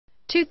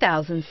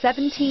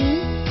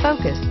2017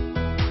 Focus.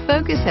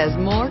 Focus has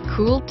more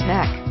cool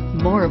tech,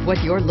 more of what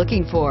you're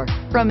looking for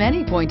from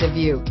any point of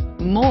view,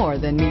 more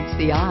than meets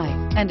the eye,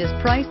 and is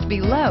priced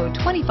below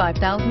 $25,000.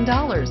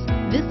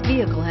 This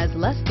vehicle has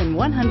less than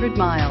 100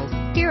 miles.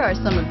 Here are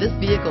some of this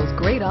vehicle's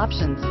great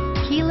options: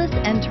 keyless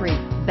entry,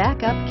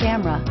 backup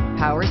camera,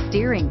 power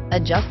steering,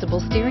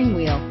 adjustable steering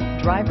wheel,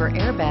 driver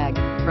airbag,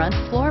 front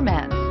floor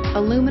mats,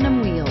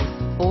 aluminum wheels,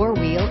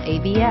 four-wheel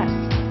ABS,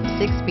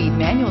 6-speed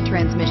manual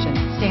transmission,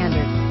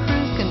 standard,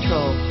 cruise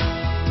control.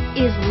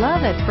 Is love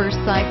at first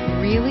sight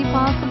really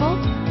possible?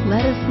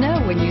 Let us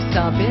know when you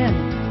stop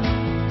in.